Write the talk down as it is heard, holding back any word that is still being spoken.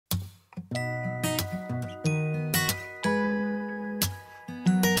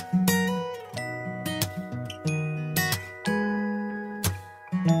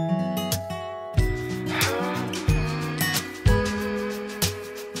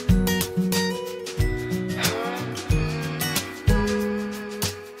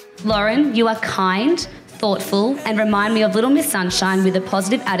Lauren, you are kind, thoughtful, and remind me of Little Miss Sunshine with a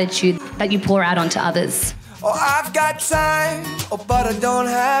positive attitude that you pour out onto others. Oh, I've got time, oh, but I don't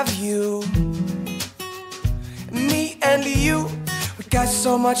have you. Me and you, we got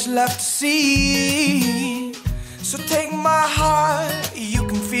so much left to see. So take my heart, you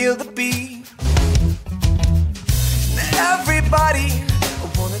can feel the beat. Everybody,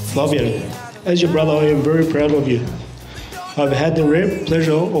 Flavio, as your brother, I am very proud of you. I've had the rare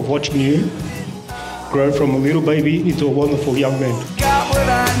pleasure of watching you grow from a little baby into a wonderful young man. Got what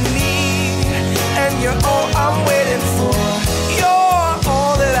I need, and you're all I'm waiting for. You're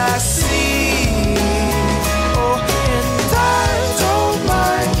all that I see. Oh, and I don't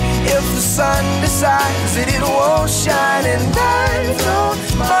mind if the sun decides that it won't shine, and I don't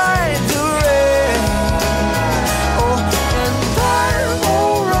mind the rain. Oh, and I'm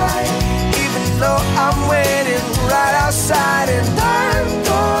alright, even though I'm waiting right outside, and I'm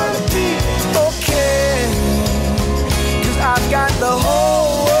gonna be okay, 'cause I've got the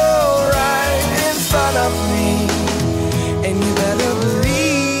whole world right in front of me, and you better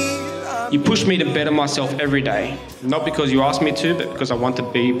believe You push me to better myself every day, not because you ask me to, but because I want to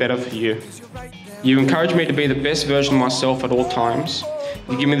be better for you. You encourage me to be the best version of myself at all times.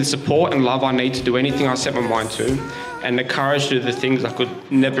 You give me the support and love I need to do anything I set my mind to, and the courage to do the things I could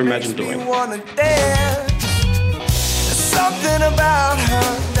never imagine doing. There's something about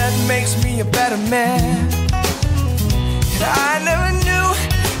her that makes me a better man. And I never knew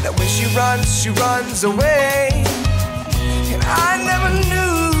that when she runs away. And I never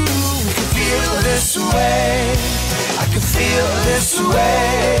knew we could feel this way. I could feel this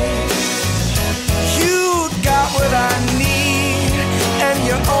way. You got what I need, and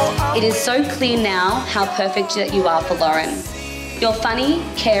you're all It is so clear now how perfect that you are for Lauren. You're funny,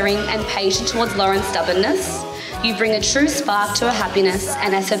 caring, and patient towards Lauren's stubbornness. You bring a true spark to her happiness,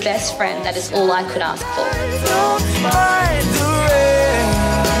 and as her best friend, that is all I could ask for.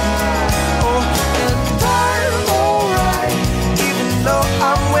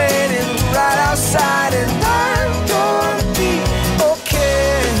 I'm waiting right outside, and I'm gonna be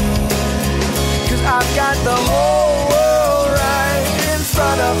okay, 'cause I've got the whole world right in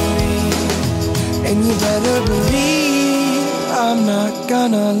front of me, and you better believe I'm not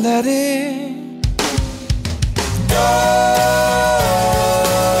gonna let it go.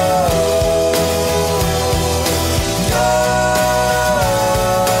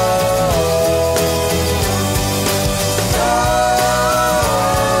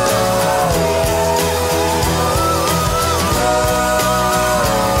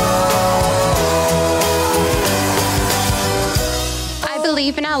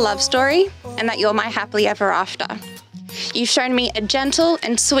 In our love story, and that you're my happily ever after. You've shown me a gentle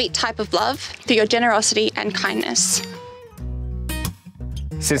and sweet type of love through your generosity and kindness.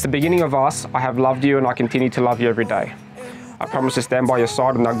 Since the beginning of us, I have loved you and I continue to love you every day. I promise to stand by your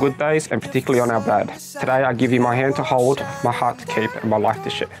side on our good days and particularly on our bad. Today I give you my hand to hold, my heart to keep, and my life to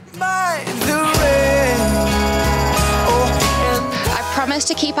share. I promise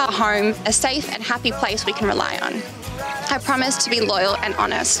to keep our home a safe and happy place we can rely on. I promise to be loyal and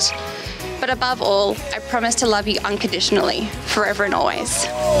honest. But above all, I promise to love you unconditionally, forever and always.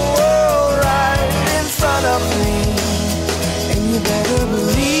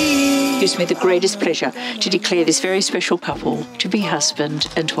 It gives me the greatest pleasure to declare this very special couple to be husband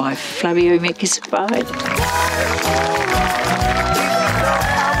and wife. Flavio, make us bride.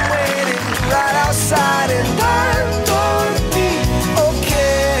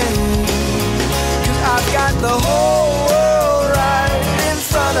 The whole world right in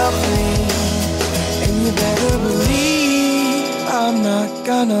front of me, and you better believe I'm not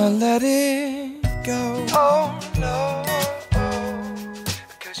gonna let it go. Oh no,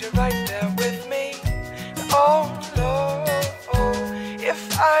 because you're right there with me. Oh no, if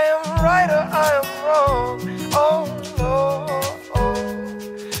I am right or I am wrong. Oh no,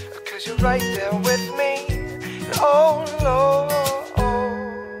 because you're right there with me. Oh no.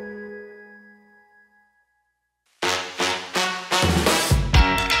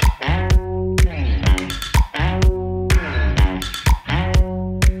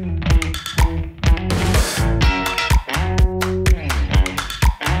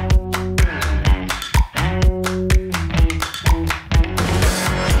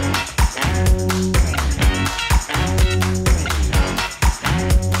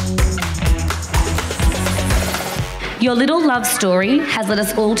 Your little love story has led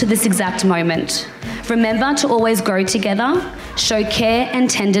us all to this exact moment. Remember to always grow together, show care and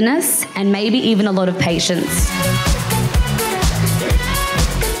tenderness, and maybe even a lot of patience.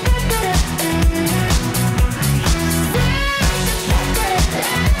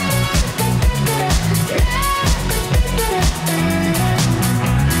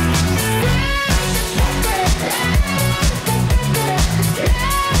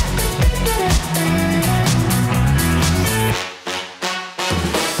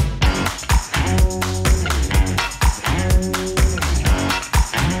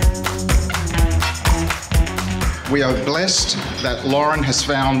 are blessed that Lauren has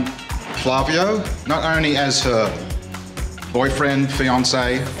found Flavio, not only as her boyfriend,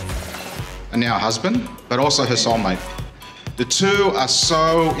 fiancé, and now husband, but also her soulmate. The two are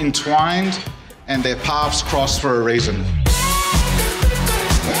so entwined and their paths cross for a reason.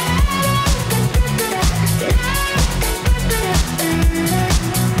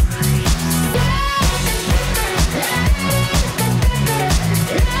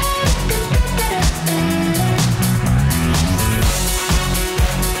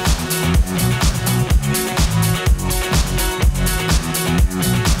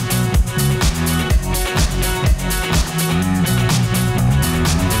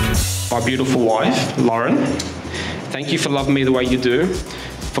 My beautiful wife, Lauren, thank you for loving me the way you do,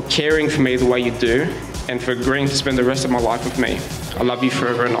 for caring for me the way you do, and for agreeing to spend the rest of my life with me. I love you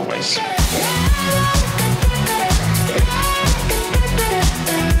forever and always.